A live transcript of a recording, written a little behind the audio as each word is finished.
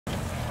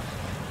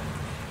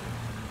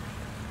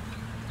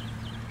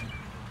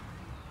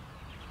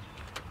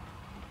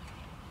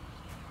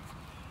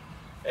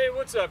Hey,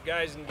 what's up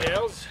guys and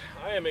gals?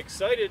 I am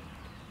excited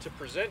to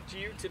present to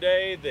you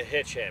today the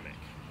Hitch Hammock.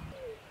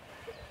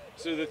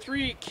 So the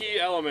three key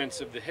elements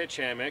of the Hitch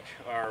Hammock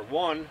are: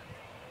 one,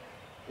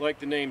 like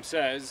the name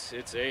says,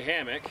 it's a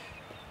hammock.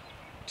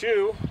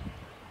 Two,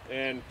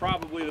 and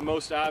probably the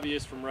most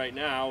obvious from right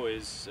now,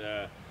 is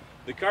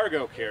the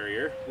cargo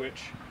carrier,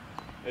 which,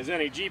 as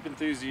any Jeep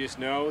enthusiast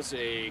knows,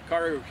 a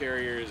cargo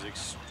carrier is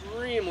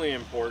extremely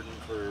important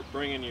for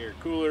bringing your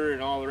cooler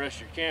and all the rest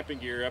of your camping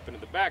gear up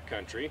into the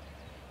backcountry.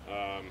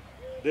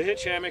 The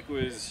Hitch Hammock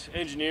was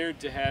engineered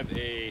to have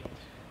a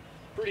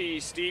pretty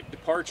steep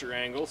departure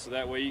angle, so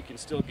that way you can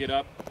still get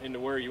up into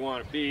where you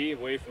want to be,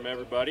 away from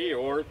everybody,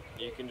 or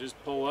you can just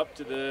pull up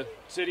to the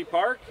city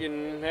park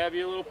and have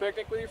you a little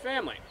picnic with your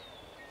family.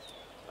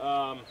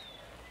 The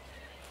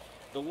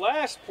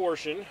last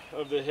portion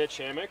of the Hitch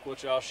Hammock,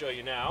 which I'll show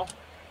you now,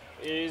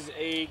 is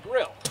a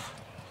grill.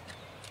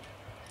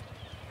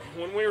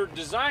 When we were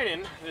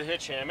designing the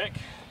Hitch Hammock,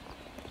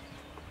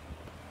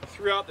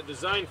 throughout the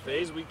design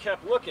phase, we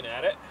kept looking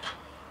at it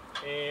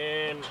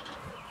and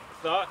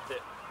thought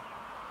that,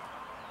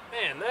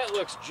 man, that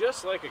looks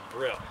just like a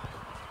grill.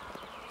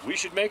 We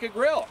should make a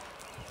grill.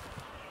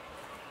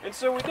 And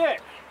so we did.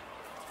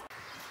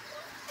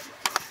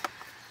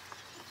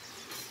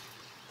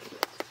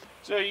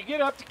 So you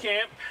get up to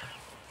camp,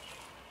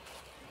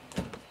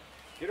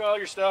 get all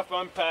your stuff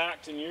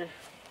unpacked, and you're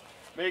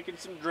making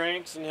some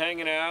drinks and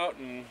hanging out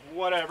and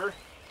whatever,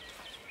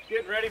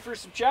 getting ready for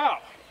some chow.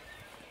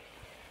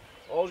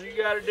 All you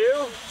got to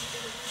do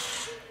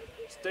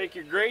is take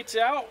your grates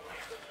out,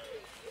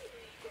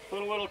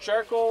 put a little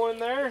charcoal in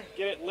there,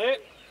 get it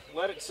lit,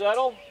 let it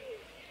settle,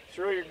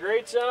 throw your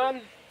grates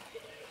on,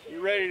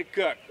 you're ready to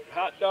cook.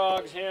 Hot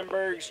dogs,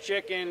 hamburgers,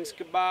 chickens,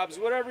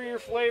 kebabs, whatever your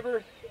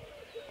flavor,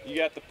 you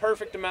got the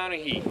perfect amount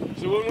of heat.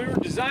 So when we were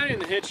designing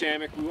the Hitch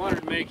Hammock, we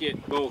wanted to make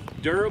it both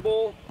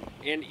durable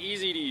and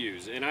easy to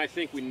use, and I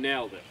think we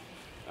nailed it.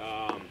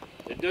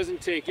 It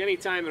doesn't take any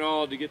time at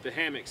all to get the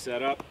hammock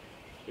set up.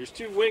 There's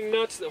two wing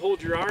nuts that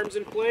hold your arms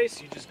in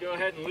place. You just go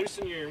ahead and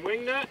loosen your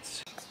wing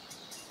nuts.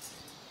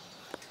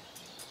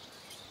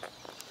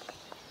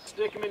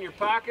 Stick them in your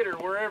pocket or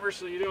wherever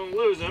so you don't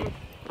lose them.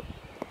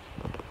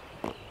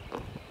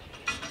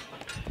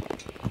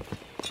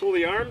 Pull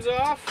the arms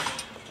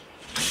off.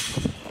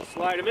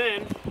 Slide them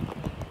in.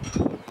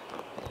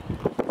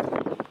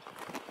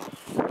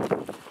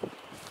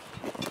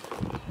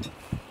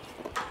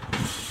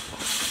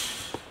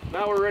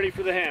 Now we're ready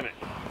for the hammock,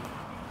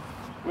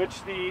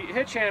 which the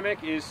Hitch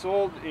Hammock is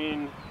sold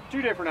in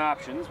two different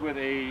options, with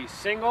a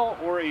single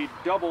or a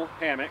double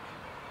hammock.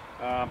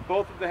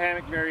 Both of the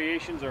hammock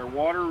variations are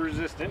water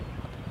resistant,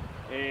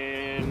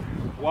 and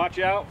watch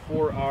out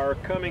for our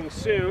coming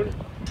soon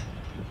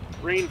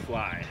rain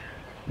fly.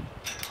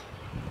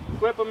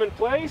 Clip them in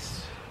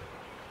place.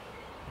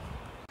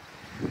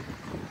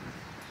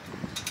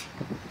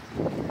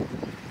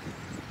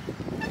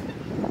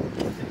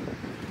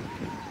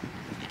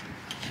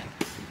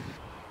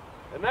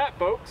 And that,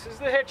 folks, is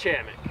the Hitch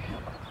Hammock.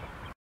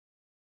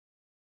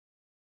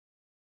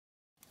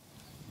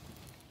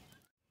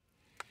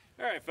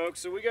 Alright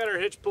folks, so we got our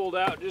hitch pulled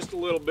out just a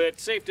little bit,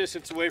 safe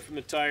distance away from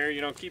the tire, you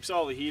know, keeps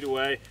all the heat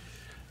away.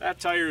 That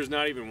tire is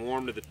not even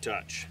warm to the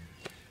touch.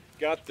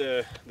 Got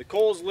the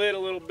coals lit a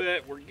little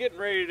bit, we're getting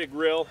ready to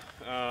grill.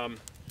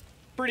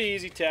 Pretty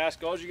easy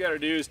task. All you got to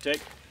do is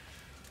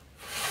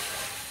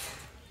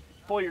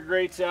pull your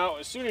grates out.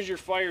 As soon as your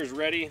fire's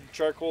ready,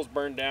 charcoal's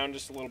burned down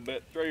just a little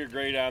bit, throw your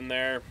grate on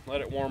there,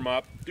 let it warm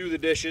up, do the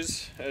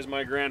dishes, as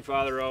my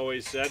grandfather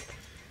always said,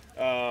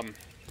 and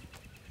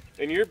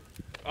you're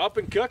up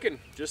and cooking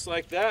just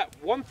like that.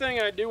 One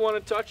thing I do want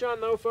to touch on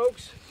though,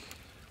 folks,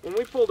 when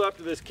we pulled up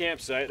to this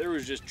campsite, there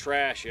was just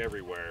trash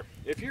everywhere.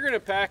 If you're going to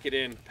pack it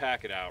in,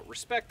 pack it out.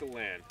 Respect the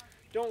land.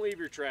 Don't leave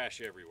your trash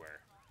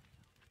everywhere.